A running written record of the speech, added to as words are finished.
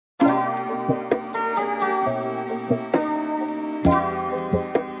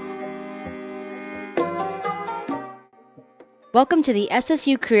Welcome to the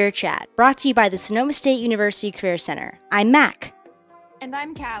SSU Career Chat, brought to you by the Sonoma State University Career Center. I'm Mac. And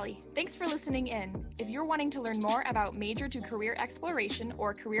I'm Callie. Thanks for listening in. If you're wanting to learn more about major to career exploration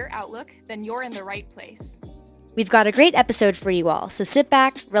or career outlook, then you're in the right place. We've got a great episode for you all, so sit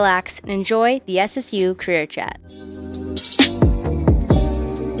back, relax, and enjoy the SSU Career Chat.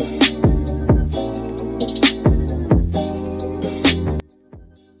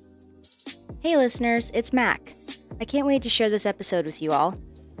 Hey listeners, it's Mac. I can't wait to share this episode with you all.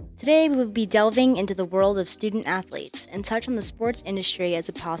 Today we will be delving into the world of student athletes and touch on the sports industry as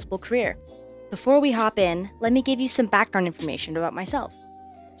a possible career. Before we hop in, let me give you some background information about myself.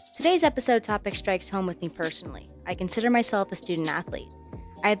 Today's episode topic strikes home with me personally. I consider myself a student athlete.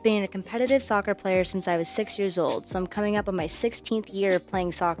 I've been a competitive soccer player since I was 6 years old, so I'm coming up on my 16th year of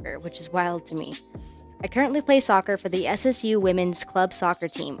playing soccer, which is wild to me. I currently play soccer for the SSU Women's Club Soccer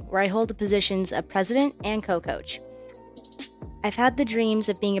Team, where I hold the positions of president and co-coach. I've had the dreams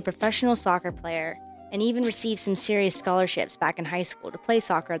of being a professional soccer player and even received some serious scholarships back in high school to play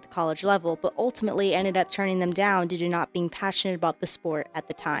soccer at the college level, but ultimately ended up turning them down due to not being passionate about the sport at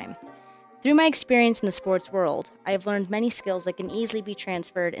the time. Through my experience in the sports world, I have learned many skills that can easily be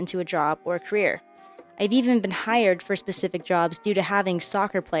transferred into a job or a career. I've even been hired for specific jobs due to having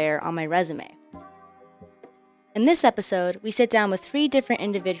soccer player on my resume. In this episode, we sit down with 3 different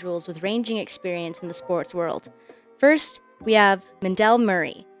individuals with ranging experience in the sports world. First, we have Mendel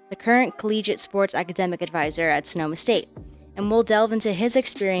Murray, the current collegiate sports academic advisor at Sonoma State, and we'll delve into his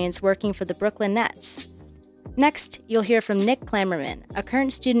experience working for the Brooklyn Nets. Next, you'll hear from Nick Klammerman, a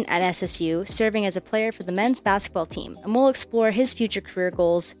current student at SSU serving as a player for the men's basketball team, and we'll explore his future career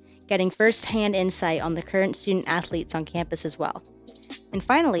goals, getting first-hand insight on the current student athletes on campus as well. And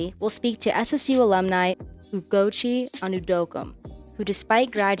finally, we'll speak to SSU alumni Ugochi Anudokum, who despite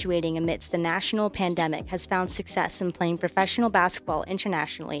graduating amidst a national pandemic has found success in playing professional basketball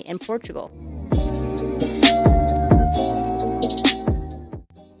internationally in Portugal.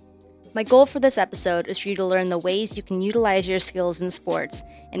 My goal for this episode is for you to learn the ways you can utilize your skills in sports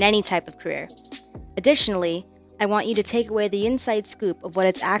in any type of career. Additionally, I want you to take away the inside scoop of what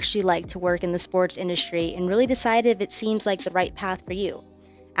it's actually like to work in the sports industry and really decide if it seems like the right path for you.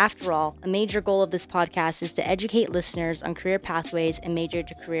 After all, a major goal of this podcast is to educate listeners on career pathways and major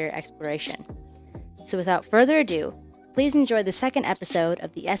to career exploration. So without further ado, please enjoy the second episode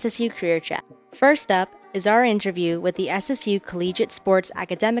of the SSU Career Chat. First up is our interview with the SSU Collegiate Sports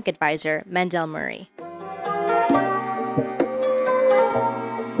Academic Advisor, Mendel Murray.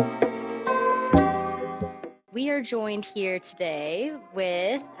 We are joined here today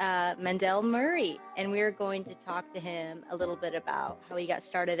with Mendel Murray, and we are going to talk to him a little bit about how he got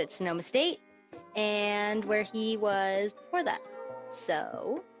started at Sonoma State and where he was before that.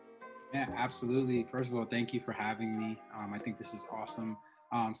 So. Yeah, absolutely. First of all, thank you for having me. I think this is awesome.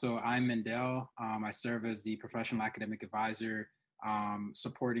 So I'm Mendel. I serve as the professional academic advisor,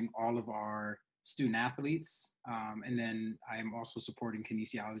 supporting all of our student athletes. And then I am also supporting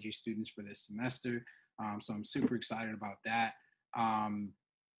kinesiology students for this semester. So I'm super excited about that.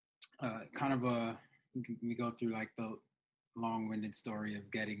 We go through like the long-winded story of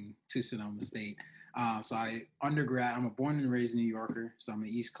getting to Sonoma State. I'm a born and raised New Yorker, so I'm an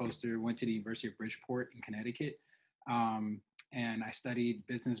East Coaster, went to the University of Bridgeport in Connecticut, and I studied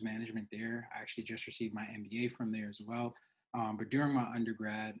business management there. I actually just received my MBA from there as well. But during my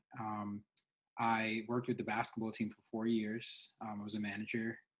undergrad, I worked with the basketball team for 4 years. I was a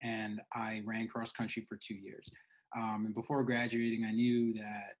manager, and I ran cross country for 2 years. And before graduating, I knew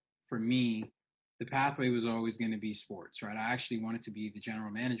that for me, the pathway was always going to be sports, right? I actually wanted to be the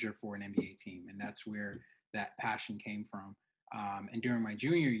general manager for an NBA team, and that's where that passion came from. And during my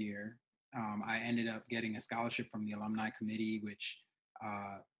junior year, I ended up getting a scholarship from the alumni committee, which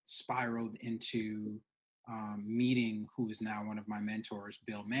spiraled into meeting who is now one of my mentors,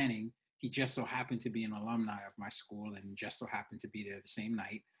 Bill Manning. He just so happened to be an alumni of my school and just so happened to be there the same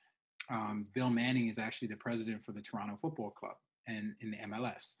night. Bill Manning is actually the president for the Toronto Football Club and in the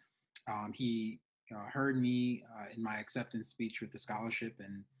MLS. He heard me in my acceptance speech with the scholarship,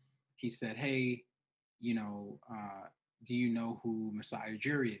 and he said, "Hey, do you know who Masai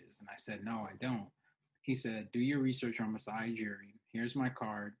Ujiri is?" And I said, "No, I don't." He said, "Do your research on Masai Ujiri. Here's my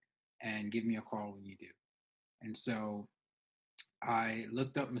card, and give me a call when you do." And so I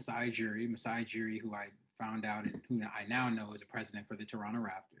looked up Masai Ujiri, who I found out and who I now know is a president for the Toronto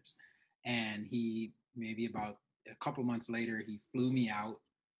Raptors. And he, maybe about a couple months later, he flew me out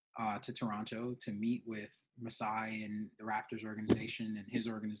to Toronto to meet with Masai and the Raptors organization and his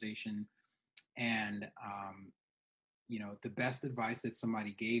organization. And, the best advice that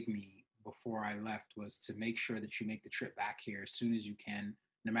somebody gave me before I left was to make sure that you make the trip back here as soon as you can,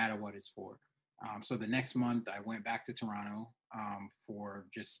 no matter what it's for. So the next month, I went back to Toronto for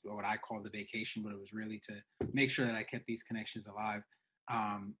just what I call the vacation, but it was really to make sure that I kept these connections alive.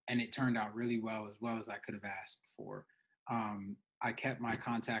 And it turned out really well as I could have asked for. I kept my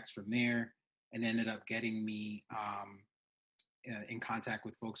contacts from there and ended up getting me in contact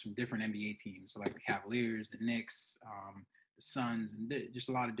with folks from different NBA teams, so like the Cavaliers, the Knicks, the Suns, and just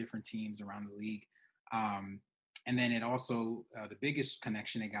a lot of different teams around the league. Um, and then it also, the biggest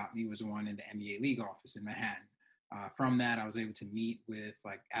connection it got me was the one in the NBA league office in Manhattan. From that, I was able to meet with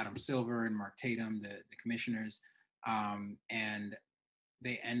like Adam Silver and Mark Tatum, the commissioners, and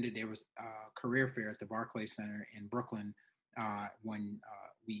there was a career fair at the Barclays Center in Brooklyn one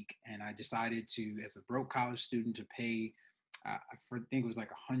week, and I decided to, as a broke college student, to pay. I think it was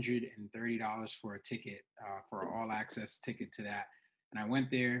like $130 for a ticket, for an all access ticket to that. And I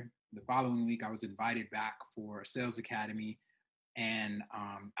went there. The following week, I was invited back for a sales academy, and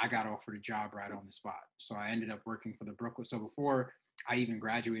I got offered a job right on the spot. So I ended up working for the Brooklyn. So before I even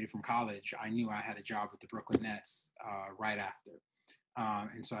graduated from college, I knew I had a job with the Brooklyn Nets right after.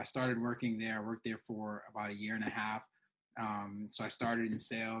 And so I started working there. I worked there for about a year and a half. So I started in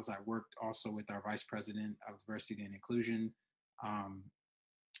sales. I worked also with our vice president of diversity and inclusion, um,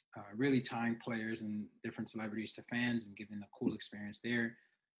 really tying players and different celebrities to fans and giving a cool experience there.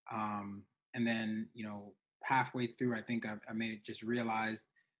 And then, halfway through, I think I may have just realized,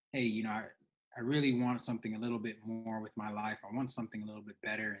 hey, I really want something a little bit more with my life. I want something a little bit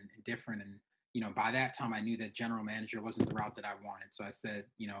better and different. And, by that time, I knew that general manager wasn't the route that I wanted. So I said,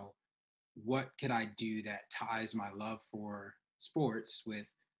 what could I do that ties my love for sports with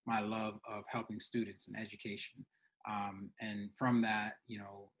my love of helping students and education? And from that,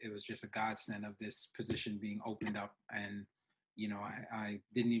 it was just a godsend of this position being opened up. And, I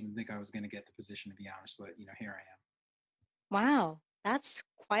didn't even think I was going to get the position, to be honest, but, here I am. Wow, that's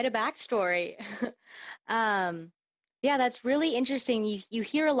quite a backstory. um, yeah, that's really interesting. You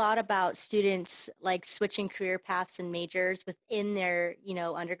hear a lot about students like switching career paths and majors within their,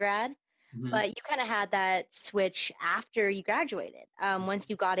 undergrad. Mm-hmm. But you kind of had that switch after you graduated. Once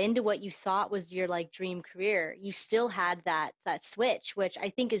you got into what you thought was your like dream career, you still had that switch, which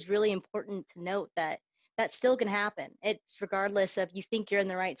I think is really important to note that that still can happen. It's regardless of you think you're in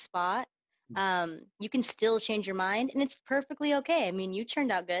the right spot. You can still change your mind, and it's perfectly okay. I mean, you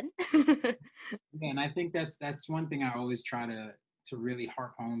turned out good. Yeah, and I think that's one thing I always try to really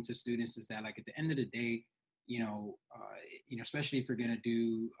harp home to students is that, like, at the end of the day, especially if you're going to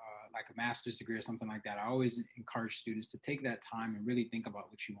do like a master's degree or something like that, I always encourage students to take that time and really think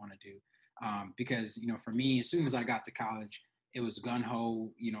about what you want to do. Because, for me, as soon as I got to college, it was gun ho,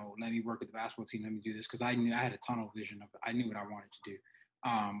 let me work with the basketball team, let me do this. Cause I knew I had a tunnel vision I knew what I wanted to do.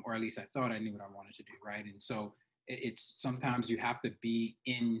 Or at least I thought I knew what I wanted to do. Right. And so it's sometimes you have to be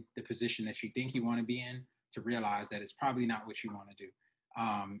in the position that you think you want to be in to realize that it's probably not what you want to do.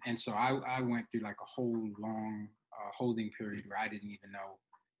 And so I went through like a whole long holding period where I didn't even know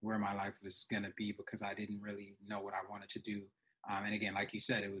where my life was going to be because I didn't really know what I wanted to do. And again, like you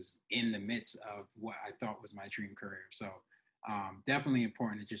said, it was in the midst of what I thought was my dream career. So definitely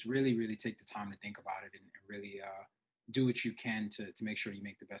important to just really, really take the time to think about it and really do what you can to make sure you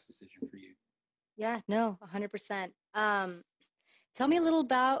make the best decision for you. Yeah, no, 100%. Tell me a little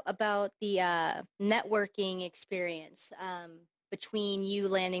about the networking experience between you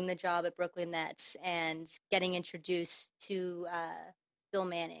landing the job at Brooklyn Nets and getting introduced to Bill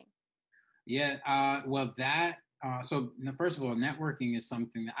Manning. Yeah, well, first of all, networking is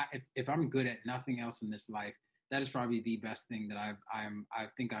something that if I'm good at nothing else in this life, that is probably the best thing that I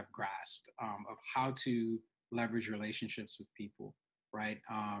think I've grasped of how to leverage relationships with people, right?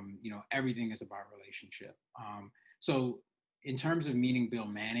 Everything is about relationship. So in terms of meeting Bill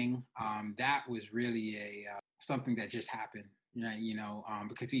Manning, that was really something that just happened,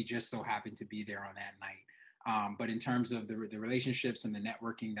 because he just so happened to be there on that night. But in terms of the relationships and the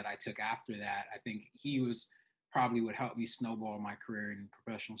networking that I took after that, I think he was probably what helped me snowball my career in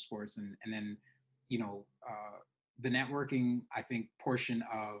professional sports. And then, the networking, I think, portion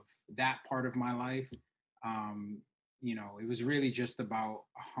of that part of my life, it was really just about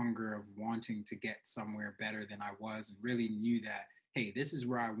a hunger of wanting to get somewhere better than I was and really knew that, hey, this is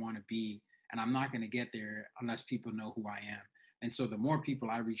where I want to be. And I'm not going to get there unless people know who I am. And so the more people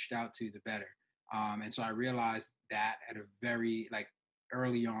I reached out to, the better. And so I realized that at a very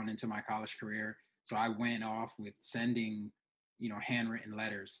early on into my college career. So I went off with sending, handwritten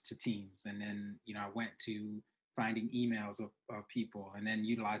letters to teams. And then, I went to finding emails of people and then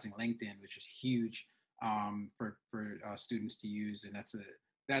utilizing LinkedIn, which is huge for students to use. And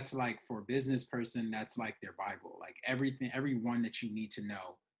that's like for a business person, that's like their Bible. Like everyone that you need to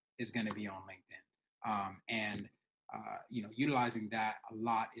know is going to be on LinkedIn. And utilizing that a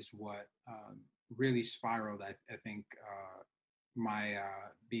lot is what really spiraled, I think, my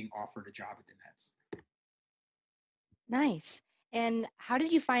being offered a job at the Nets. Nice. And how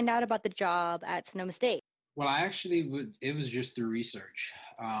did you find out about the job at Sonoma State? Well, it was just through research.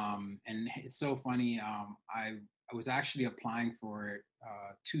 And it's so funny. I was actually applying for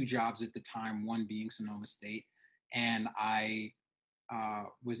two jobs at the time, one being Sonoma State. And I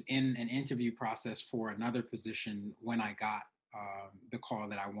was in an interview process for another position when I got the call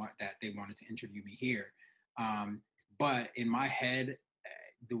that they wanted to interview me here. But in my head,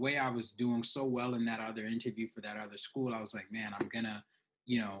 the way I was doing so well in that other interview for that other school, I was like, man, I'm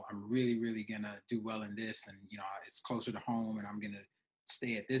really, really gonna do well in this, and it's closer to home, and I'm gonna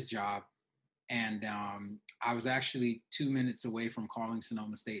stay at this job. And I was actually 2 minutes away from calling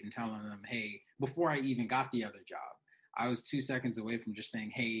Sonoma State and telling them, hey, before I even got the other job, I was 2 seconds away from just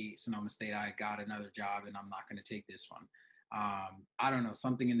saying, hey, Sonoma State, I got another job and I'm not going to take this one. I don't know,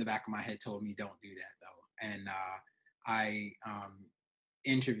 something in the back of my head told me don't do that though. And I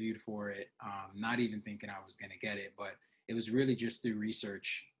interviewed for it, not even thinking I was going to get it, but it was really just through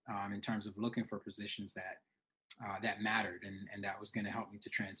research in terms of looking for positions that mattered, and that was going to help me to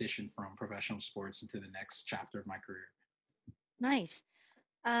transition from professional sports into the next chapter of my career. Nice.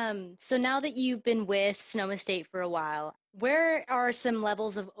 So now that you've been with Sonoma State for a while, where are some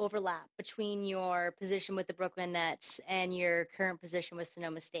levels of overlap between your position with the Brooklyn Nets and your current position with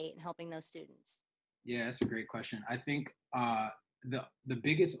Sonoma State and helping those students? Yeah, that's a great question. I think the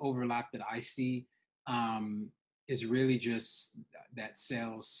biggest overlap that I see is really just that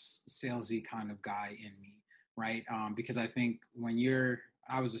salesy kind of guy in me, right? Because I think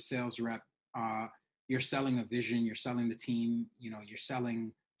I was a sales rep, you're selling a vision, you're selling the team, you're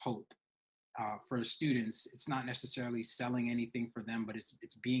selling hope. For the students, it's not necessarily selling anything for them, but it's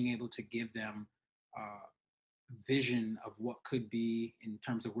being able to give them vision of what could be in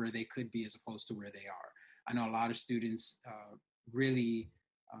terms of where they could be as opposed to where they are. I know a lot of students really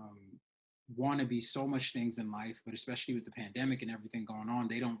want to be so much things in life, but especially with the pandemic and everything going on,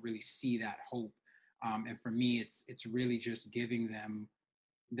 they don't really see that hope. And for me, it's really just giving them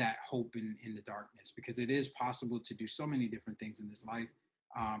that hope in the darkness, because it is possible to do so many different things in this life,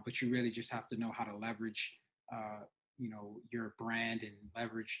 but you really just have to know how to leverage your brand and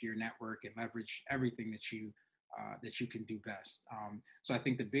leverage your network and leverage everything that you can do best. So I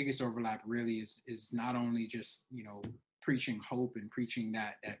think the biggest overlap really is not only just preaching hope and preaching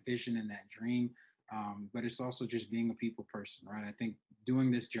that vision and that dream, but it's also just being a people person, right? I think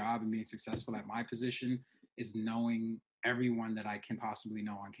doing this job and being successful at my position is knowing everyone that I can possibly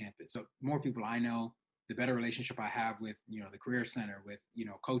know on campus. So more people I know, the better relationship I have with the career center, with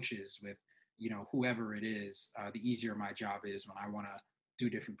coaches, with whoever it is, the easier my job is when I want to do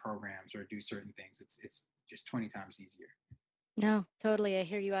different programs or do certain things. It's just 20 times easier. No, totally. I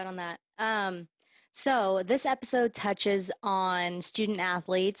hear you out on that. So this episode touches on student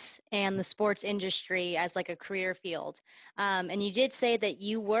athletes and the sports industry as like a career field. And you did say that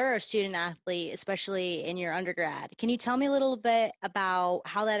you were a student athlete, especially in your undergrad. Can you tell me a little bit about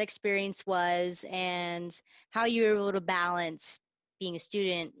how that experience was and how you were able to balance being a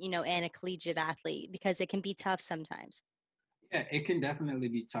student, and a collegiate athlete, because it can be tough sometimes? Yeah, it can definitely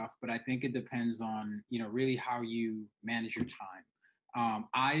be tough, but I think it depends on, really how you manage your time.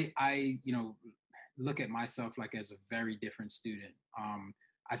 I look at myself like as a very different student.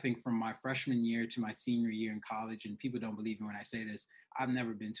 I think from my freshman year to my senior year in college, and people don't believe me when I say this, I've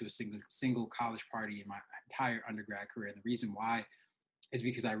never been to a single college party in my entire undergrad career. The reason why is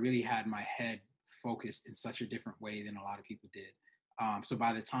because I really had my head focused in such a different way than a lot of people did. So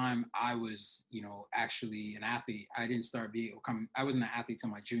by the time I was, actually an athlete, I wasn't an athlete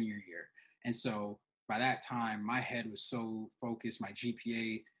till my junior year. And so by that time, my head was so focused, my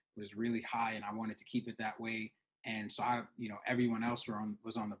GPA was really high, and I wanted to keep it that way. And so everyone else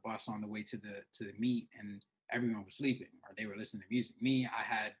was on the bus on the way to the meet, and everyone was sleeping or they were listening to music. Me,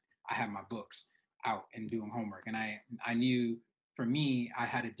 I had my books out and doing homework, and I knew for me, I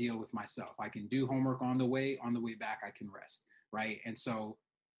had to deal with myself. I can do homework on the way back, I can rest. Right. And so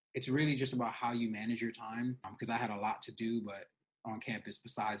it's really just about how you manage your time, because I had a lot to do, but on campus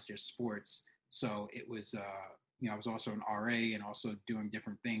besides just sports. So it was, I was also an RA and also doing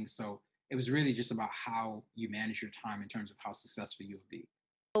different things. So it was really just about how you manage your time in terms of how successful you will be.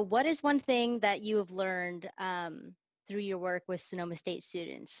 So what is one thing that you have learned through your work with Sonoma State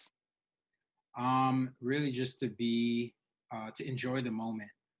students? Really just to enjoy the moment.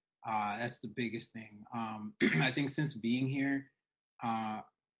 That's the biggest thing. I think since being here,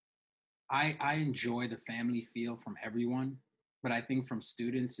 I enjoy the family feel from everyone, but I think from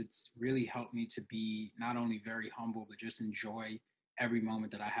students, it's really helped me to be not only very humble, but just enjoy every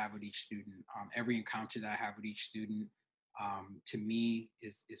moment that I have with each student. Every encounter that I have with each student, to me,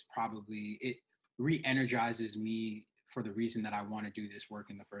 is probably it re-energizes me for the reason that I want to do this work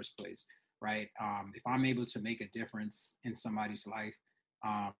in the first place, right? If I'm able to make a difference in somebody's life,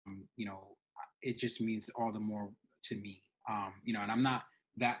 um, you know, it just means all the more to me. And I'm not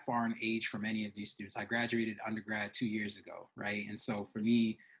that far in age from any of these students. I graduated undergrad 2 years ago, right? And so for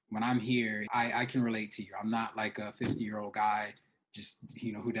me, when I'm here, I can relate to you. I'm not like a 50-year-old guy, just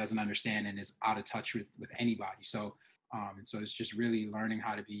who doesn't understand and is out of touch with anybody. And so it's just really learning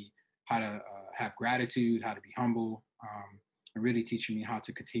how to have gratitude, how to be humble, and really teaching me how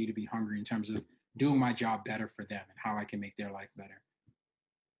to continue to be hungry in terms of doing my job better for them and how I can make their life better.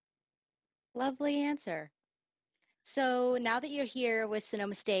 Lovely answer. So now that you're here with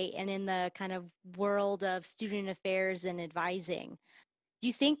Sonoma State and in the kind of world of student affairs and advising, do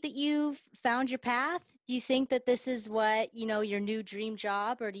you think that you've found your path? Do you think that this is what, your new dream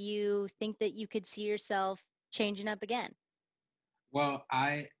job, or do you think that you could see yourself changing up again? Well,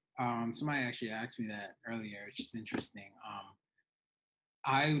 somebody actually asked me that earlier, which is interesting.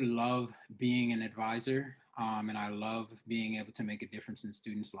 I love being an advisor, and I love being able to make a difference in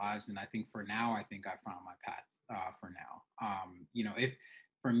students' lives. And I think for now, I think I found my path for now. If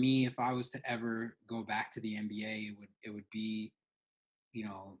for me, if I was to ever go back to the NBA, it would be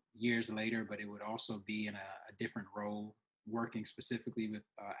years later, but it would also be in a different role, working specifically with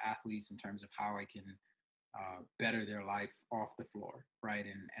athletes in terms of how I can better their life off the floor, right?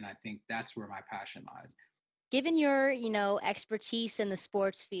 And I think that's where my passion lies. Given your, expertise in the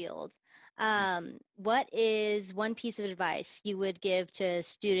sports field, what is one piece of advice you would give to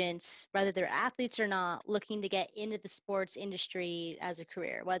students, whether they're athletes or not, looking to get into the sports industry as a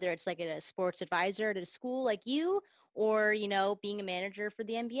career, whether it's like a sports advisor at a school like you, or, being a manager for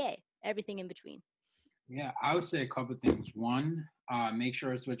the NBA, everything in between? Yeah, I would say a couple of things. One, make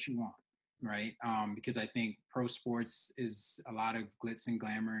sure it's what you want, right? Because I think pro sports is a lot of glitz and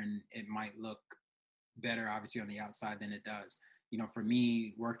glamour, and it might look better, obviously, on the outside than it does. For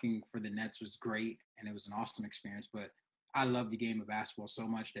me, working for the Nets was great, and it was an awesome experience. But I love the game of basketball so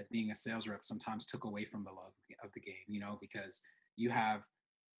much that being a sales rep sometimes took away from the love of the game. Because you have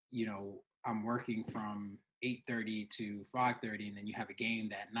I'm working from 8:30 to 5:30, and then you have a game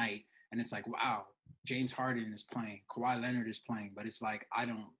that night, and it's like, wow, James Harden is playing, Kawhi Leonard is playing, but it's like I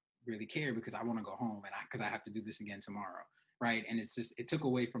don't really care because I want to go home and because I have to do this again tomorrow, right? And it's just it took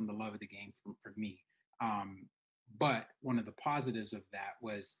away from the love of the game for me. Um, but one of the positives of that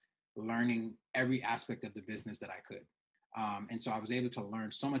was learning every aspect of the business that I could. And so I was able to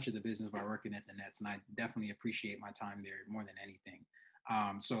learn so much of the business by working at the Nets, and I definitely appreciate my time there more than anything.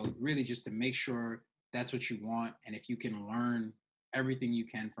 So really just to make sure that's what you want. And if you can learn everything you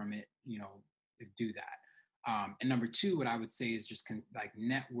can from it, do that. And number two, what I would say is just like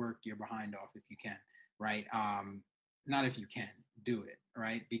network your behind off if you can, right? Not if you can, do it,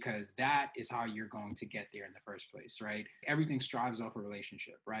 right? Because that is how you're going to get there in the first place, right? Everything strives off a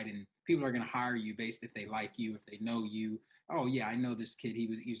relationship, right? And people are going to hire you based if they like you, if they know you. Oh yeah, I know this kid. He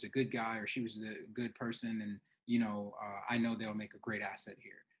was a good guy, or she was a good person, and I know they'll make a great asset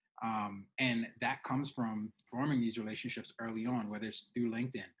here. And that comes from forming these relationships early on, whether it's through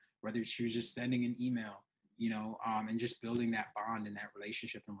LinkedIn, whether she was just sending an email, and just building that bond and that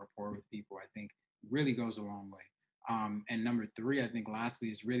relationship and rapport with people, I think really goes a long way. And number three, I think lastly,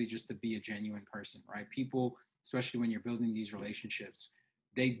 is really just to be a genuine person, right? People, especially when you're building these relationships,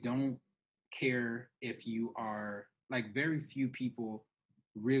 they don't care if you are like very few people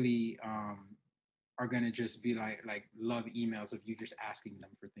really are going to just be like love emails of you just asking them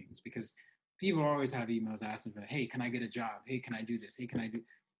for things, because people always have emails asking for, hey, can I get a job? Hey, can I do this? Hey, can I do?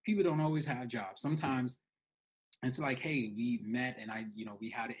 People don't always have jobs. Sometimes it's like, hey, we met and we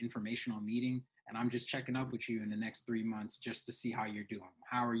had an informational meeting, and I'm just checking up with you in the next 3 months just to see how you're doing.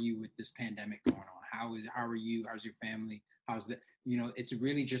 How are you with this pandemic going on? How are you? How's your family? How's that? It's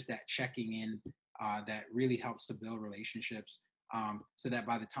really just that checking in that really helps to build relationships. So that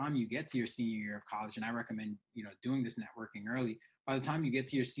by the time you get to your senior year of college, and I recommend doing this networking early. By the time you get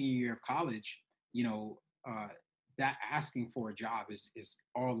to your senior year of college, you know uh, that asking for a job is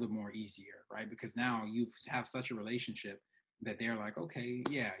all the more easier, right? Because now you have such a relationship that they're like, okay,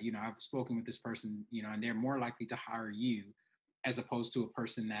 yeah, I've spoken with this person, and they're more likely to hire you as opposed to a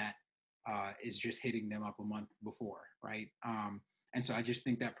person that is just hitting them up a month before, right? And so I just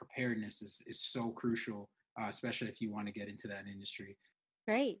think that preparedness is so crucial, especially if you want to get into that industry.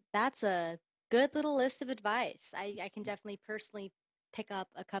 Great. That's a good little list of advice. I can definitely personally pick up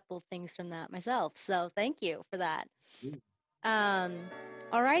a couple of things from that myself. So thank you for that. Ooh. Um,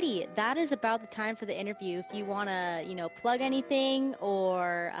 Alrighty, that is about the time for the interview. If you want to, plug anything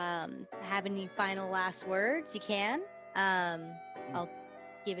or have any final last words, you can. I'll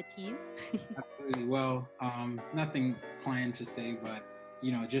give it to you. Absolutely. Well, nothing planned to say, but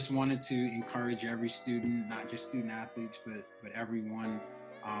just wanted to encourage every student, not just student athletes, but everyone,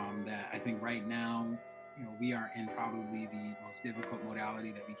 that I think right now, we are in probably the most difficult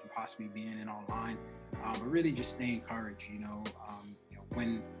modality that we can possibly be in online. But really, just stay encouraged.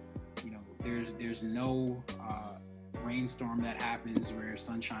 When there's no rainstorm that happens where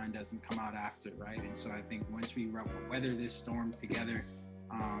sunshine doesn't come out after, right? And so I think once we weather this storm together,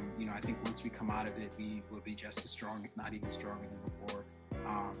 I think once we come out of it, we will be just as strong, if not even stronger than before.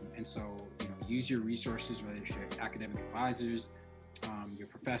 And so, use your resources, whether it's your academic advisors, your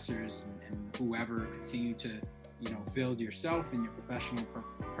professors, and whoever. Continue to, build yourself in your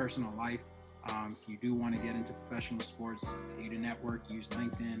personal life. If you do want to get into professional sports, continue to network, use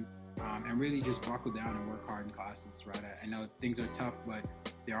LinkedIn, and really just buckle down and work hard in classes, right? I know things are tough, but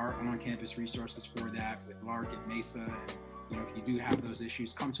there are on-campus resources for that with Lark and Mesa. And, if you do have those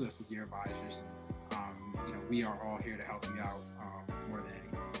issues, come to us as your advisors. And, we are all here to help you out more than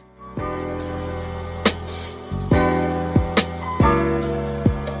anything.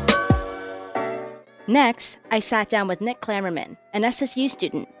 Next, I sat down with Nick Klammerman, an SSU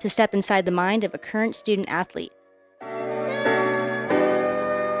student, to step inside the mind of a current student athlete.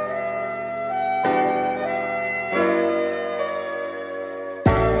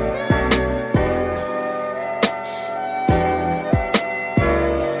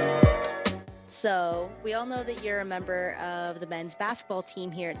 So, we all know that you're a member of the men's basketball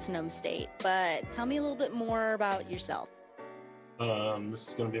team here at Sonoma State, but tell me a little bit more about yourself. This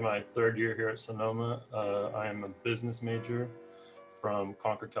is going to be my third year here at Sonoma. I am a business major from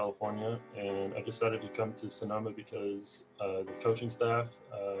Concord, California, and I decided to come to Sonoma because the coaching staff,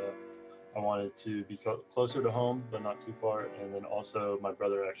 I wanted to be closer to home, but not too far, and then also my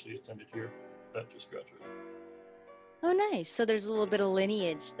brother actually attended here that just graduated. Oh, nice. So there's a little bit of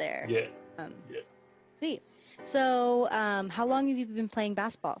lineage there. Yeah. Yeah. Sweet. So how long have you been playing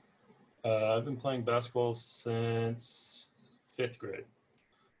basketball? I've been playing basketball since 5th grade.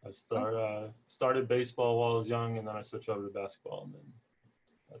 I started baseball while I was young, and then I switched over to basketball, and then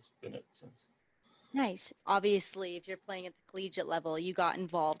that's been it since. Nice. Obviously, if you're playing at the collegiate level, you got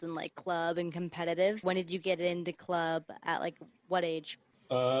involved in like club and competitive. When did you get into club? At like what age?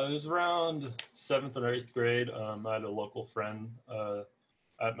 It was around 7th or 8th grade. I had a local friend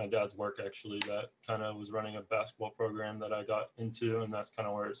at my dad's work actually that kind of was running a basketball program that I got into, and that's kind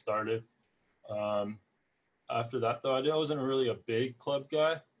of where it started. After that, though, I wasn't really a big club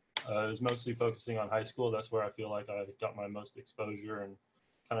guy. I was mostly focusing on high school. That's where I feel like I got my most exposure and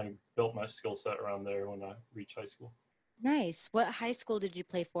kind of built my skill set around there when I reached high school. Nice. What high school did you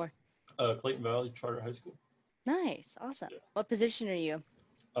play for? Clayton Valley Charter High School. Nice. Awesome. Yeah. What position are you?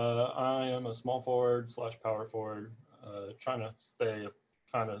 I am a small forward / power forward, trying to stay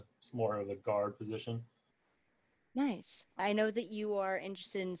kind of more of a guard position. Nice. I know that you are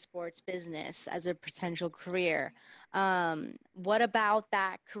interested in sports business as a potential career. What about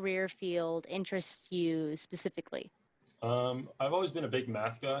that career field interests you specifically? I've always been a big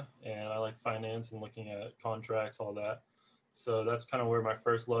math guy, and I like finance and looking at contracts, all that. So that's kind of where my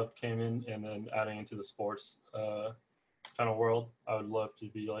first love came in, and then adding into the sports kind of world. I would love to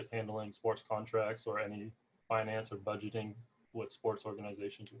be like handling sports contracts or any finance or budgeting with sports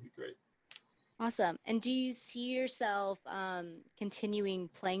organizations would be great. Awesome. And do you see yourself continuing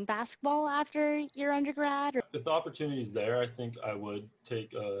playing basketball after your undergrad? Or? If the opportunity is there, I think I would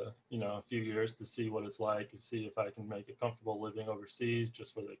take a few years to see what it's like and see if I can make a comfortable living overseas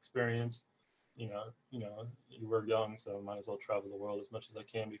just for the experience. You were young, so I might as well travel the world as much as I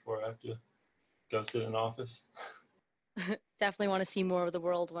can before I have to go sit in an office. Definitely want to see more of the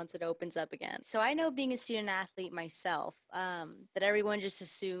world once it opens up again. So I know, being a student athlete myself, that everyone just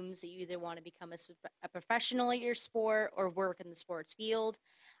assumes that you either want to become a professional at your sport or work in the sports field.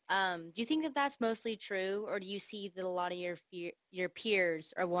 Do you think that that's mostly true, or do you see that a lot of your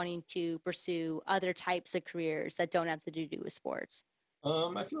peers are wanting to pursue other types of careers that don't have to do with sports?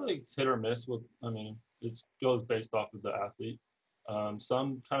 I feel like it's hit or miss. It goes based off of the athlete.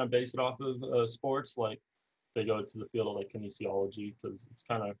 Some kind of base it off of sports, like they go to the field of like kinesiology because it's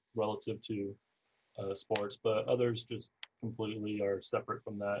kind of relative to sports, but others just completely are separate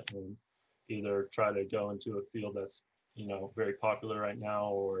from that and either try to go into a field that's very popular right now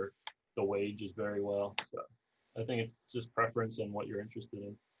or the wage is very well. So I think it's just preference and what you're interested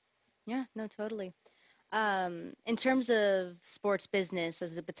in. Yeah, no, totally. In terms of sports business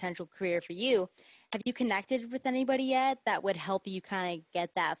as a potential career for you, have you connected with anybody yet that would help you kind of get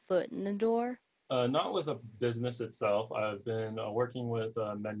that foot in the door? Not with a business itself. I've been working with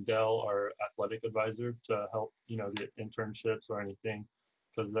Mendel, our athletic advisor, to help get internships or anything,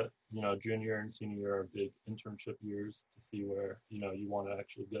 because that junior and senior year are big internship years to see where you want to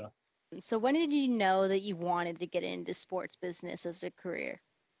actually go. So when did you know that you wanted to get into sports business as a career?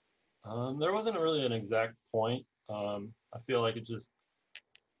 There wasn't really an exact point. I feel like it's just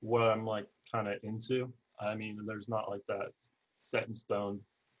what I'm like kind of into. I mean, there's not like that set in stone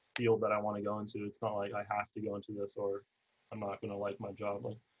field that I want to go into. It's not like I have to go into this or I'm not going to like my job.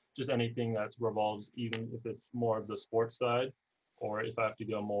 Like just anything that revolves, even if it's more of the sports side, or if I have to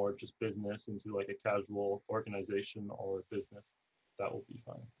go more just business into like a casual organization or business, that will be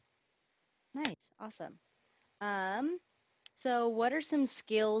fine. Nice, awesome. Um, so what are some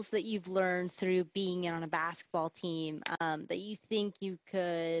skills that you've learned through being on a basketball team that you think you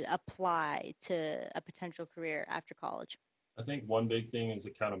could apply to a potential career after college? I think one big thing is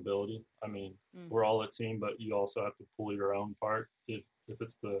accountability. I mean, Mm. we're all a team, but you also have to pull your own part. If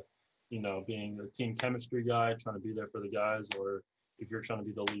it's the, being the team chemistry guy, trying to be there for the guys, or if you're trying to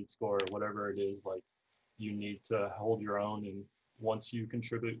be the lead scorer, whatever it is, like you need to hold your own. And once you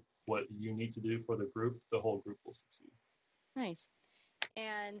contribute what you need to do for the group, the whole group will succeed. Nice.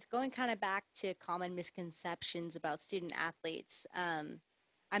 And going kind of back to common misconceptions about student athletes,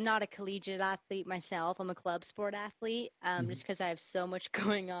 I'm not a collegiate athlete myself. I'm a club sport athlete, just because I have so much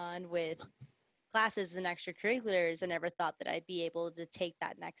going on with classes and extracurriculars. I never thought that I'd be able to take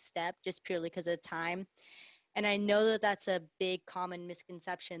that next step just purely because of time. And I know that that's a big common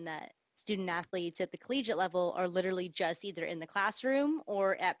misconception that student athletes at the collegiate level are literally just either in the classroom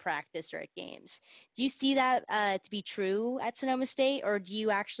or at practice or at games. Do you see that to be true at Sonoma State, or do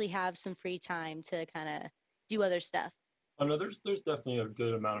you actually have some free time to kind of do other stuff? Oh no, there's definitely a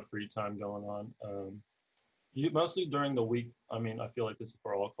good amount of free time going on. Mostly during the week. I mean, I feel like this is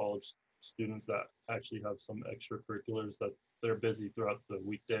for all college students that actually have some extracurriculars that they're busy throughout the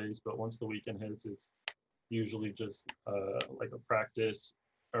weekdays, but once the weekend hits, it's usually just like a practice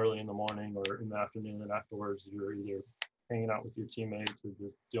early in the morning or in the afternoon, and afterwards you're either hanging out with your teammates or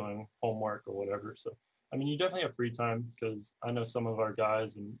just doing homework or whatever. So, I mean, you definitely have free time because I know some of our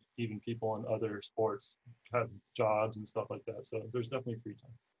guys and even people in other sports have jobs and stuff like that. So there's definitely free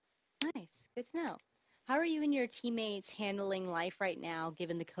time. Nice. Good to know. How are you and your teammates handling life right now,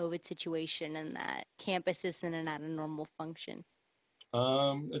 given the COVID situation and that campus isn't at a normal function?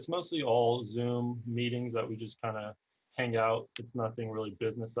 It's mostly all Zoom meetings that we just kind of hang out. It's nothing really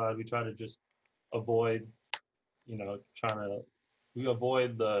business side. We try to just avoid, trying to we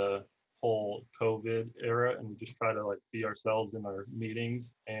avoid the whole COVID era, and we just try to like be ourselves in our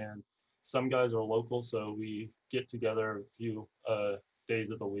meetings. And some guys are local, so we get together a few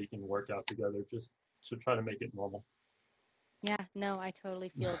days of the week and work out together just to try to make it normal. Yeah, no, I totally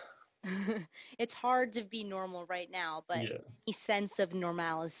feel it's hard to be normal right now, but Yeah. any sense of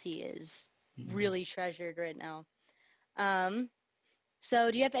normalcy is Mhm. really treasured right now. Um,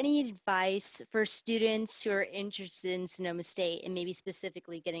 so do you have any advice for students who are interested in Sonoma State and maybe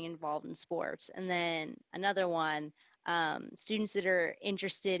specifically getting involved in sports? And then another one, students that are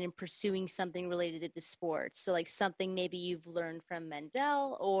interested in pursuing something related to sports. So like something maybe you've learned from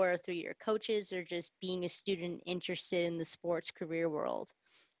Mendel or through your coaches or just being a student interested in the sports career world.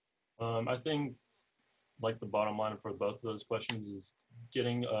 I think like the bottom line for both of those questions is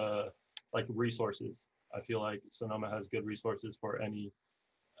getting like resources. I feel like Sonoma has good resources for any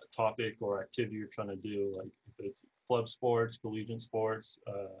topic or activity you're trying to do, like if it's club sports, collegiate sports,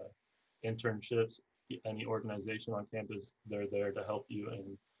 internships, any organization on campus, they're there to help you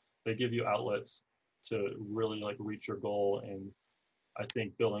and they give you outlets to really like reach your goal. And I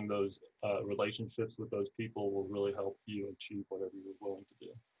think building those relationships with those people will really help you achieve whatever you're willing to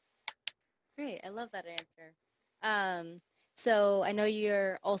do. Great. I love that answer. So I know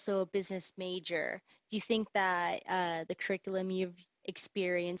you're also a business major. Do you think that the curriculum you've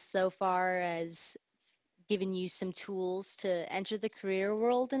experienced so far has given you some tools to enter the career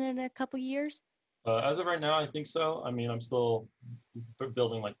world in a couple years? As of right now, I think so. I mean, I'm still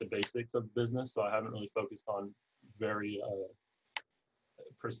building like the basics of business, so I haven't really focused on very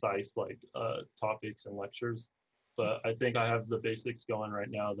precise like topics and lectures. But I think I have the basics going right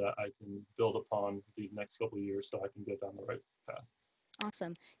now that I can build upon these next couple of years, so I can go down the right path.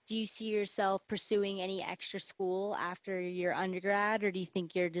 Awesome. Do you see yourself pursuing any extra school after your undergrad, or do you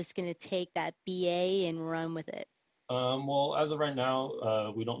think you're just going to take that BA and run with it? Well, as of right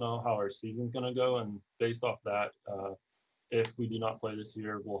now, we don't know how our season's going to go, and based off that, if we do not play this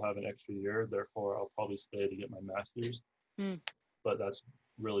year, we'll have an extra year. Therefore, I'll probably stay to get my master's. But that's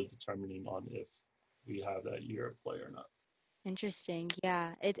really determining on if we have that year of play or not. Interesting.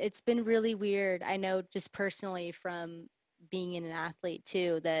 Yeah, it's been really weird. I know just personally from being an athlete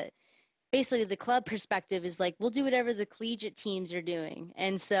too, that basically the club perspective is like, we'll do whatever the collegiate teams are doing.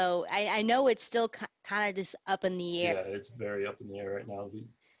 And so I know it's still kind of just up in the air. Yeah, it's very up in the air right now.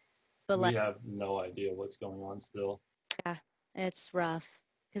 But we have no idea what's going on still. Yeah, it's rough.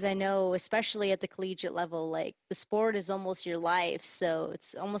 Because I know, especially at the collegiate level, like the sport is almost your life. So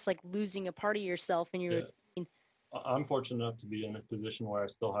it's almost like losing a part of yourself in your routine. I'm fortunate enough to be in a position where I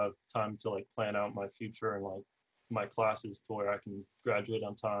still have time to like plan out my future and like my classes to where I can graduate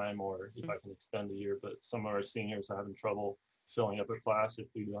on time, or if I can extend a year. But some of our seniors are having trouble filling up a class if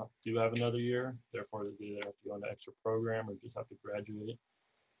we do have another year. Therefore, they either have to go into extra program or just have to graduate.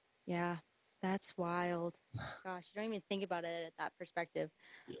 Yeah, that's wild. Gosh, you don't even think about it at that perspective.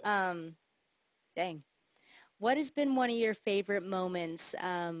 Yeah. Dang. What has been one of your favorite moments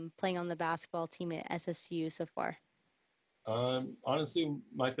playing on the basketball team at SSU so far? Honestly,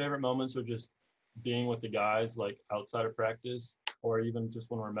 my favorite moments are just being with the guys like outside of practice, or even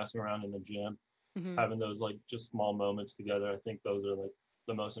just when we're messing around in the gym, having those like just small moments together. I think those are like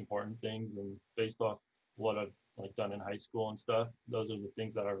the most important things, and based off what I've like done in high school and stuff, those are the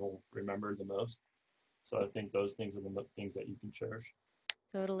things that I will remember the most. So I think those things are the things that you can cherish.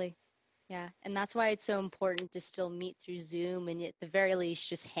 Totally. Yeah. And that's why it's so important to still meet through Zoom and at the very least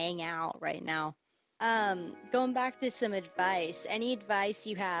just hang out right now. Going back to some advice, any advice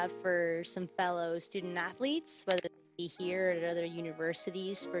you have for some fellow student athletes, whether they be here or at other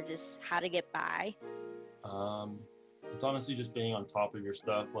universities, for just how to get by? It's honestly just being on top of your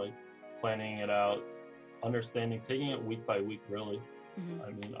stuff, like planning it out, understanding, taking it week by week, really.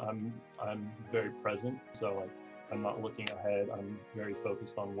 I mean, I'm very present, so like I'm not looking ahead. I'm very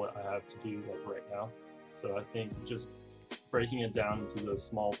focused on what I have to do like right now. So I think just breaking it down into those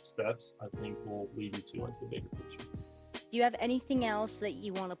small steps, I think will lead you to like the bigger picture. Do you have anything else that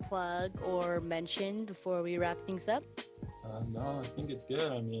you want to plug or mention before we wrap things up? No, I think it's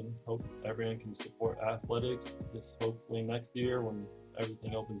good. I mean, hope everyone can support athletics. Just hopefully next year when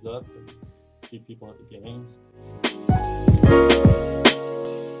everything opens up and see people at the games.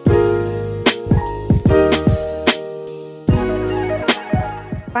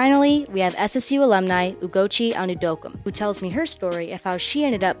 Finally, we have SSU alumni Ugochi Anudokum, who tells me her story of how she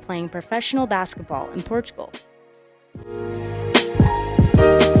ended up playing professional basketball in Portugal.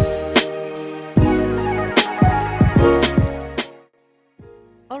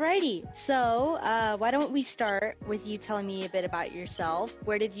 Alrighty, so why don't we start with you telling me a bit about yourself?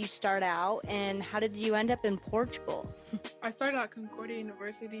 Where did you start out, and how did you end up in Portugal? I started at Concordia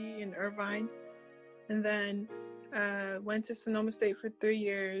University in Irvine, and then went to Sonoma State for 3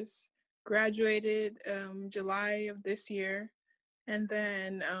 years, graduated July of this year, and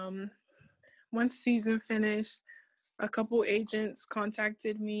then once season finished, a couple agents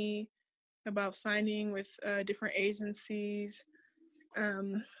contacted me about signing with different agencies,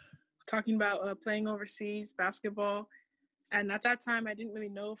 talking about playing overseas basketball. And at that time, I didn't really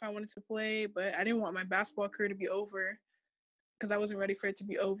know if I wanted to play, but I didn't want my basketball career to be over because I wasn't ready for it to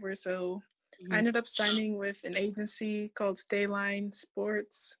be over. So I ended up signing with an agency called Stayline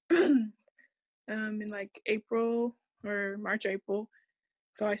Sports in like April or March, April.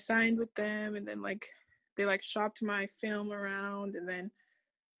 So I signed with them, and then like they like shopped my film around, and then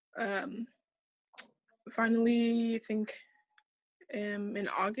finally I think in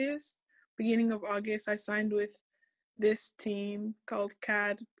August, beginning of August, I signed with this team called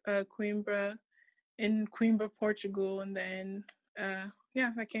CAD Coimbra in Coimbra, Portugal, and then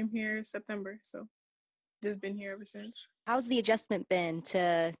I came here September, so just been here ever since. How's the adjustment been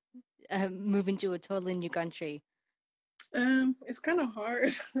to move into a totally new country? It's kind of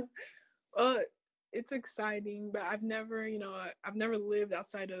hard. It's exciting, but I've never lived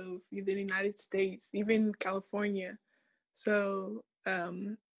outside of the United States, even California. So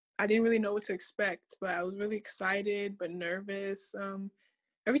I didn't really know what to expect, but I was really excited but nervous.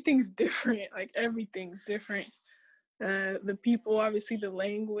 Everything's different. Like everything's different. The people, obviously, the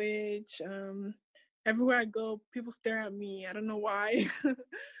language. Everywhere I go, people stare at me. I don't know why.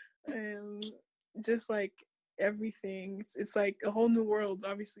 Just like everything, it's like a whole new world.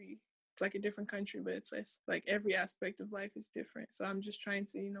 Obviously, it's like a different country, but it's like every aspect of life is different. So I'm just trying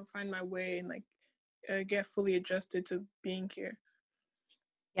to find my way and like get fully adjusted to being here.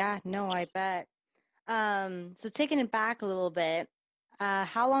 Yeah, no, I bet. So taking it back a little bit,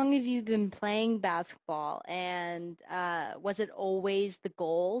 how long have you been playing basketball? And was it always the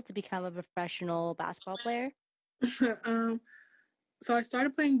goal to become a professional basketball player? So I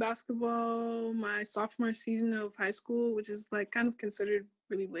started playing basketball my sophomore season of high school, which is like kind of considered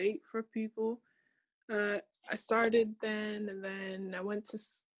really late for people. Uh, I started then, and then I went to.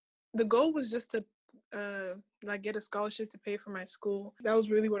 The goal was just to like get a scholarship to pay for my school. That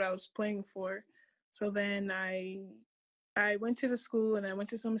was really what I was playing for. So then I went to the school, and then I went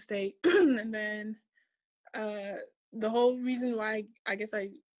to Sonoma State, and then uh, the whole reason why I guess I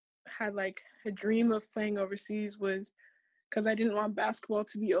had like a dream of playing overseas was because I didn't want basketball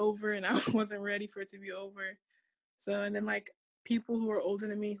to be over, and I wasn't ready for it to be over. So, and then like people who were older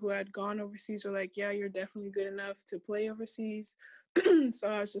than me who had gone overseas were like, yeah, you're definitely good enough to play overseas. So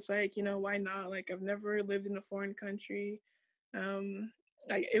I was just like, why not? Like, I've never lived in a foreign country. Um,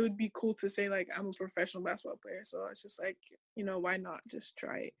 like, it would be cool to say, like, I'm a professional basketball player. So I was just like, why not just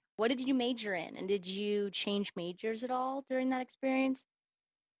try it? What did you major in? And did you change majors at all during that experience?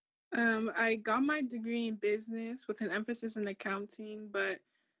 I got my degree in business with an emphasis in accounting, but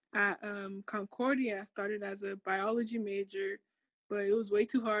at Concordia, I started as a biology major, but it was way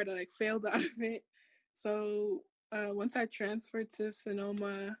too hard. I like failed out of it. So once I transferred to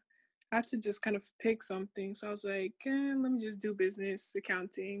Sonoma, I had to just kind of pick something. So I was like, let me just do business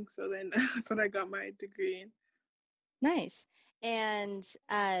accounting. So then that's what I got my degree in. Nice. And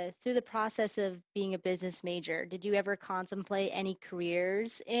through the process of being a business major, did you ever contemplate any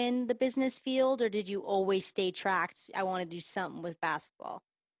careers in the business field, or did you always stay tracked? I want to do something with basketball.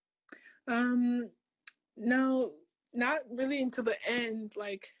 Um, no, not really until the end.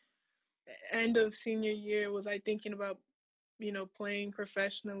 Like end of senior year was I thinking about playing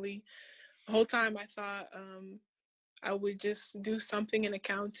professionally. The whole time I thought I would just do something in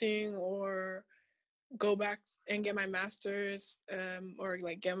accounting or go back and get my master's or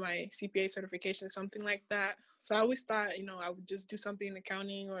like get my CPA certification, something like that. So I always thought, I would just do something in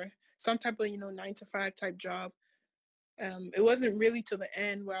accounting or some type of, 9 to 5 type job. It wasn't really till the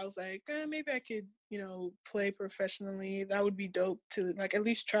end where I was like, maybe I could, play professionally. That would be dope to like at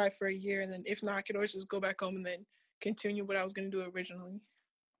least try for a year. And then if not, I could always just go back home and then continue what I was going to do originally.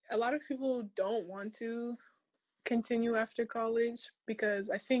 A lot of people don't want to continue after college because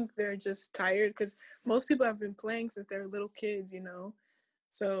I think they're just tired because most people have been playing since they were little kids.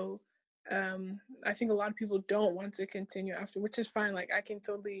 So I think a lot of people don't want to continue after, which is fine. Like I can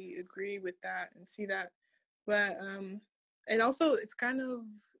totally agree with that and see that. But and also it's kind of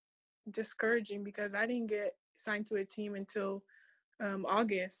discouraging because I didn't get signed to a team until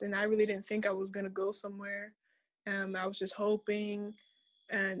August, and I really didn't think I was gonna go somewhere. I was just hoping,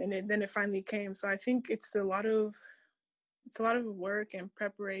 and then it finally came. So I think it's a lot of work and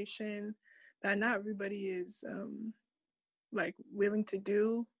preparation that not everybody is like willing to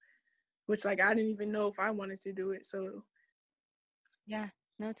do, which like I didn't even know if I wanted to do it. So Yeah,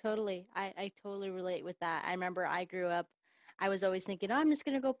 no, totally. I totally relate with that. I remember I grew up, I was always thinking, oh, I'm just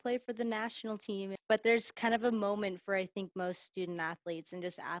going to go play for the national team. But there's kind of a moment for, I think, most student athletes and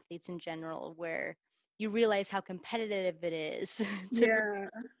just athletes in general where you realize how competitive it is to yeah,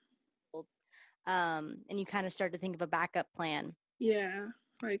 and you kind of start to think of a backup plan. yeah.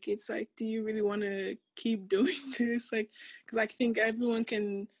 Like it's like, do you really want to keep doing this? Like, because I think everyone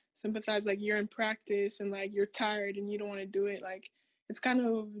can sympathize. Like you're in practice and like you're tired and you don't want to do it. Like it's kind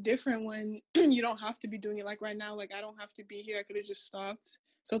of different when you don't have to be doing it. Like right now, like I don't have to be here. I could have just stopped.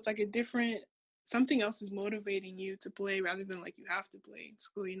 So it's like a different something else is motivating you to play rather than like you have to play in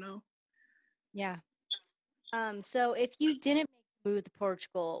school. Yeah. So if you didn't make the move to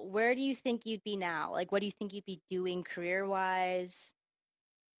Portugal, where do you think you'd be now? Like, what do you think you'd be doing career-wise?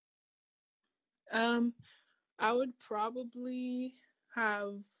 Um, I would probably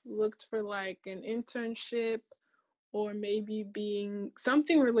have looked for like an internship or maybe being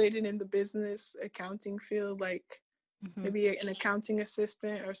something related in the business accounting field, like Hmm. maybe an accounting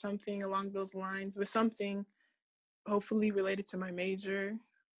assistant or something along those lines, but something hopefully related to my major.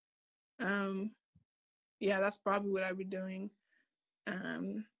 Um, yeah, that's probably what I'd be doing.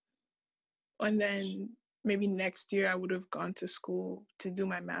 Um, and then maybe next year I would have gone to school to do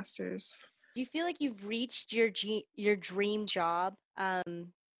my master's. Do you feel like you've reached your dream job,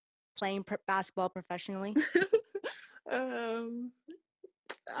 playing basketball professionally? um,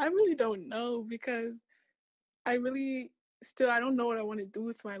 I really don't know because I really I don't know what I want to do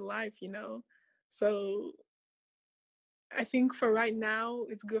with my life. So I think for right now,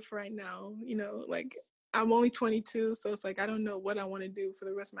 it's good for right now. Like I'm only 22, so it's like I don't know what I want to do for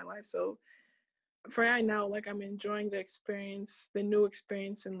the rest of my life. So for right now, like I'm enjoying the experience, the new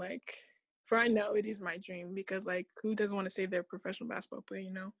experience, and like for right now, it is my dream because like who doesn't want to say they're a professional basketball player?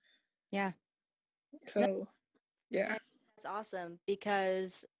 Yeah. No, So yeah. and that's awesome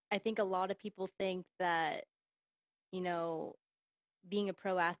because I think a lot of people think that you know, being a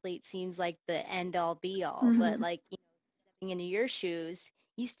pro athlete seems like the end all be all, but Mm-hmm. like, stepping into your shoes,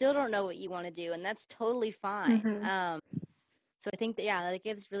 you still don't know what you want to do, and that's totally fine. Mm-hmm. So I think that, yeah, that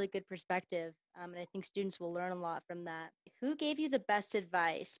gives really good perspective. And I think students will learn a lot from that. Who gave you the best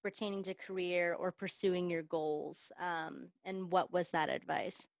advice pertaining to career or pursuing your goals? And what was that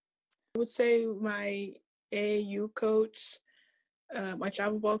advice? I would say my AAU coach, my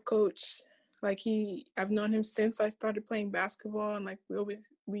travel ball coach. Like I've known him since I started playing basketball, and like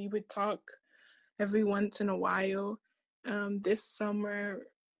we would talk every once in a while. This summer,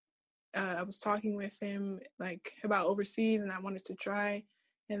 I was talking with him like about overseas, and I wanted to try,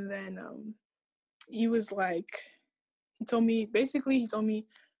 and then he was like, he told me,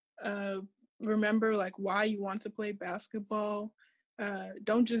 uh, remember like why you want to play basketball.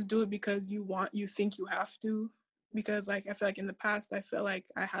 Don't just do it because you think you have to. Because like I feel like in the past I felt like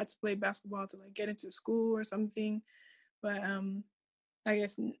I had to play basketball to like get into school or something, but I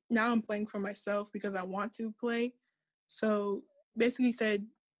guess now I'm playing for myself because I want to play. So basically said,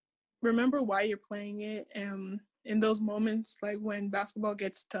 remember why you're playing it. In those moments, like when basketball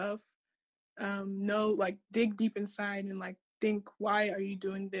gets tough, know, like dig deep inside and like think, why are you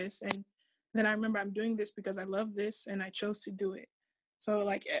doing this? And then I remember I'm doing this because I love this and I chose to do it. So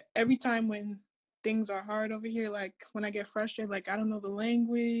like every time when things are hard over here, like when I get frustrated, like I don't know the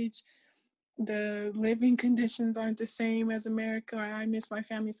language, the living conditions aren't the same as America, or I miss my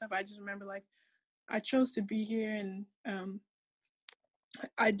family stuff. I just remember like I chose to be here, and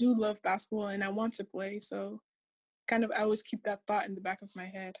I do love basketball and I want to play. So kind of I always keep that thought in the back of my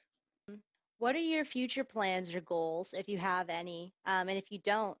head. What are your future plans or goals, if you have any? And if you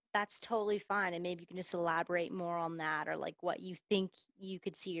don't, that's totally fine. And maybe you can just elaborate more on that, or like what you think you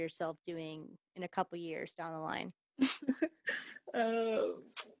could see yourself doing in a couple years down the line. uh,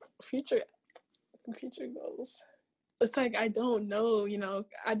 future future goals. It's like I don't know,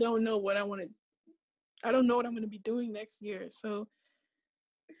 I don't know what I want to. I don't know what I'm going to be doing next year. So,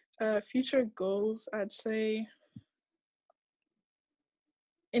 future goals, I'd say,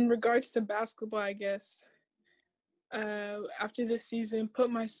 in regards to basketball, I guess, after this season, put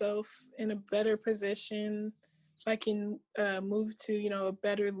myself in a better position so I can move to, a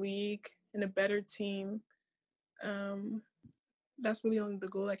better league and a better team. Um, that's really only the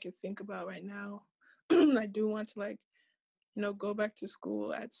goal I can think about right now. I do want to, like, go back to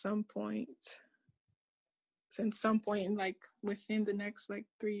school at some point. Since some point in like within the next like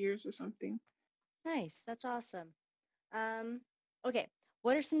 3 years or something. Nice. That's awesome. Um, okay.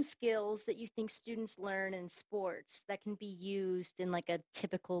 What are some skills that you think students learn in sports that can be used in like a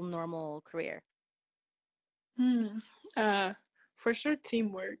typical normal career? Hmm. Uh, for sure,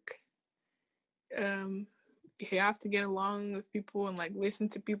 teamwork. Um, you have to get along with people and like listen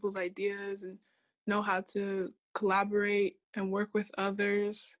to people's ideas and know how to collaborate and work with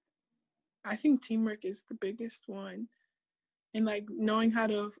others. I think teamwork is the biggest one. And like knowing how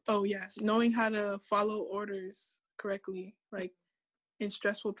to follow orders correctly, like in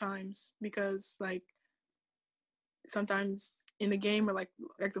stressful times, because like sometimes in a game or like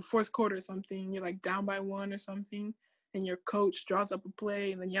the fourth quarter or something, you're like down by one or something, and your coach draws up a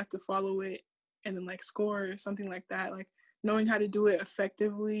play, and then you have to follow it, and then like score or something like that. Like knowing how to do it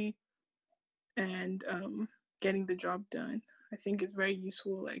effectively and getting the job done, I think is very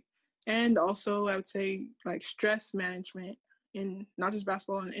useful. Like, and also I would say like stress management in not just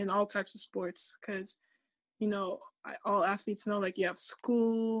basketball, in all types of sports, because all athletes know like you have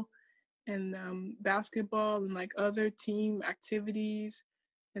school and basketball and like other team activities,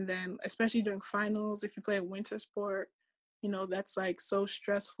 and then especially during finals if you play a winter sport, that's like so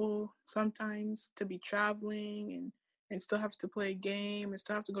stressful sometimes to be traveling and still have to play a game and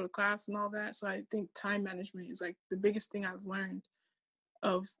still have to go to class and all that. So I think time management is like the biggest thing I've learned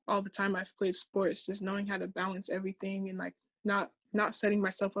of all the time I've played sports, just knowing how to balance everything and like not setting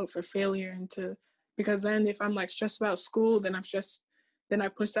myself up for failure, and to because then if I'm like stressed about school, then then I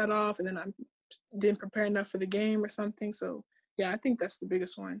push that off, and then I didn't prepare enough for the game or something. So yeah, I think that's the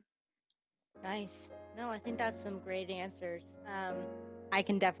biggest one. Nice. No, I think that's some great answers. I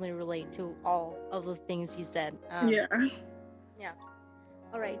can definitely relate to all of the things you said. Yeah. Yeah.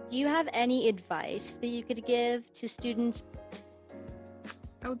 All right. Do you have any advice that you could give to students?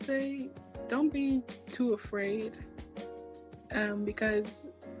 I would say don't be too afraid, because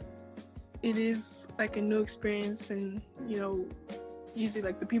it is like a new experience, and usually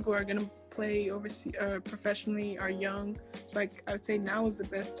like the people who are gonna play overseas professionally are young. So like I would say now is the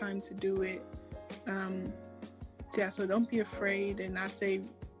best time to do it. So don't be afraid, and I'd say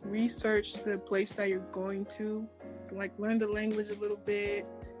research the place that you're going to, like learn the language a little bit,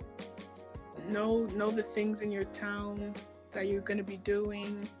 know the things in your town that you're going to be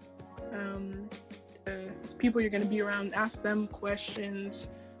doing, people you're going to be around, ask them questions.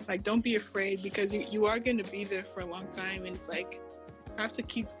 Like, don't be afraid, because you are going to be there for a long time. And it's like, I have to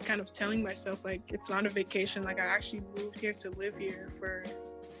keep kind of telling myself, like, it's not a vacation. Like, I actually moved here to live here for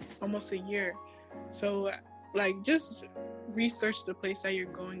almost a year. So, like, just research the place that you're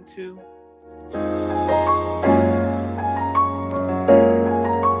going to.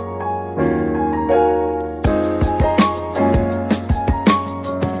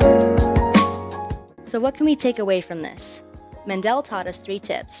 So what can we take away from this? Mendel taught us 3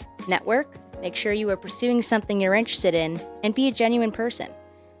 tips. Network, make sure you are pursuing something you're interested in, and be a genuine person.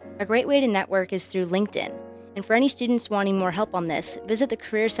 A great way to network is through LinkedIn. And for any students wanting more help on this, visit the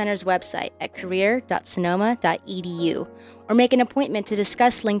Career Center's website at career.sonoma.edu or make an appointment to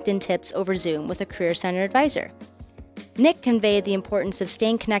discuss LinkedIn tips over Zoom with a Career Center advisor. Nick conveyed the importance of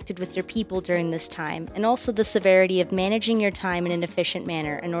staying connected with your people during this time, and also the severity of managing your time in an efficient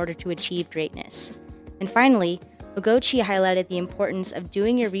manner in order to achieve greatness. And finally, Ogochi highlighted the importance of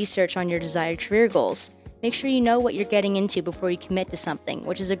doing your research on your desired career goals. Make sure you know what you're getting into before you commit to something,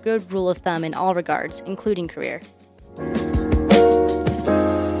 which is a good rule of thumb in all regards, including career.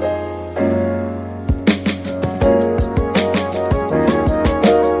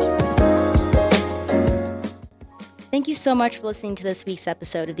 Thank you so much for listening to this week's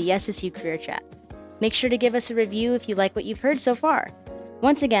episode of the SSU Career Chat. Make sure to give us a review if you like what you've heard so far.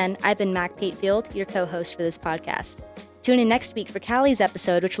 Once again, I've been Mac Patefield, your co-host for this podcast. Tune in next week for Callie's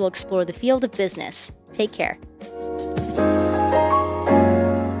episode, which will explore the field of business. Take care.